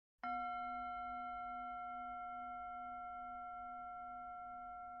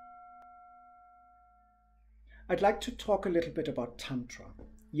I'd like to talk a little bit about Tantra.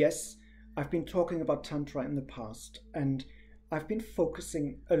 Yes, I've been talking about Tantra in the past, and I've been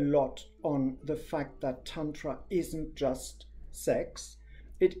focusing a lot on the fact that Tantra isn't just sex,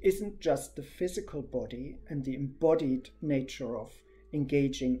 it isn't just the physical body and the embodied nature of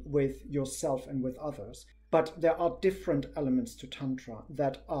engaging with yourself and with others, but there are different elements to Tantra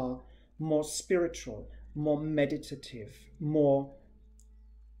that are more spiritual, more meditative, more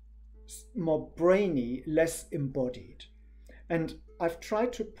brainy, less embodied. And I've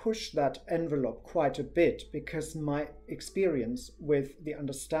tried to push that envelope quite a bit because my experience with the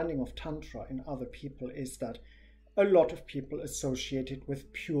understanding of Tantra in other people is that a lot of people associate it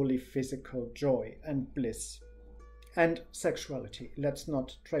with purely physical joy and bliss and sexuality. Let's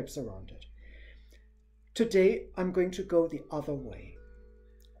not traipse around it. Today, I'm going to go the other way.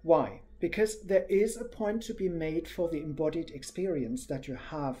 Why? Because there is a point to be made for the embodied experience that you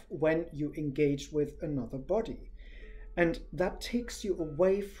have when you engage with another body. And that takes you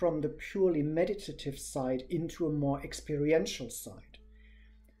away from the purely meditative side into a more experiential side.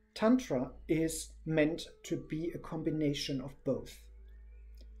 Tantra is meant to be a combination of both.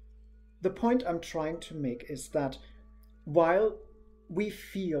 The point I'm trying to make is that while we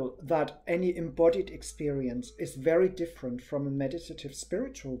feel that any embodied experience is very different from a meditative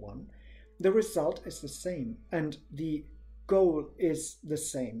spiritual one, the result is the same and the goal is the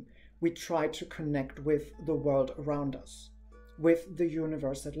same. We try to connect with the world around us, with the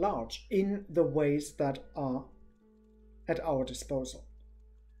universe at large, in the ways that are at our disposal.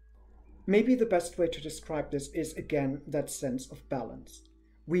 Maybe the best way to describe this is, again, that sense of balance.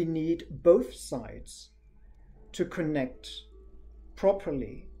 We need both sides to connect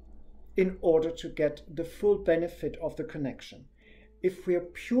properly in order to get the full benefit of the connection. If we're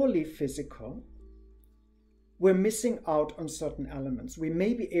purely physical, we're missing out on certain elements. We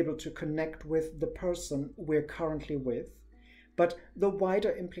may be able to connect with the person we're currently with, but the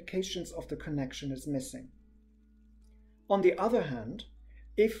wider implications of the connection is missing. On the other hand,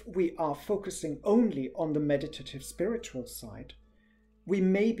 if we are focusing only on the meditative spiritual side, we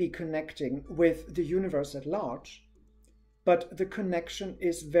may be connecting with the universe at large, but the connection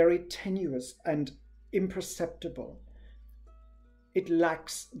is very tenuous and imperceptible. It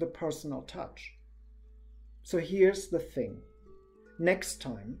lacks the personal touch. So here's the thing. Next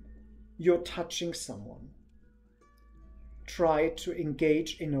time you're touching someone, try to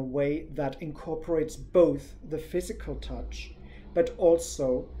engage in a way that incorporates both the physical touch, but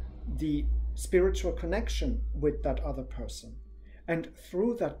also the spiritual connection with that other person, and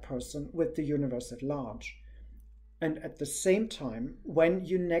through that person with the universe at large. And at the same time, when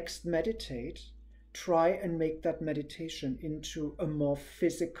you next meditate, try and make that meditation into a more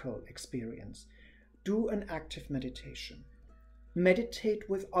physical experience. Do an active meditation. Meditate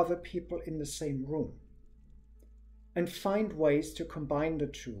with other people in the same room. And find ways to combine the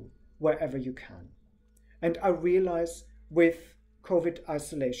two wherever you can. And I realize with COVID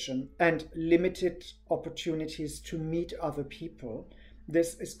isolation and limited opportunities to meet other people,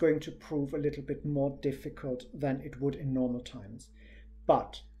 this is going to prove a little bit more difficult than it would in normal times.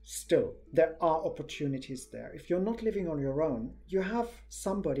 But still, there are opportunities there. If you're not living on your own, you have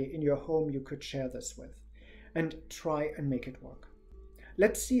somebody in your home you could share this with, and try and make it work.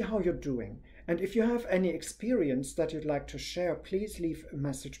 Let's see how you're doing. And if you have any experience that you'd like to share, please leave a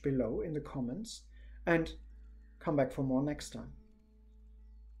message below in the comments and come back for more next time.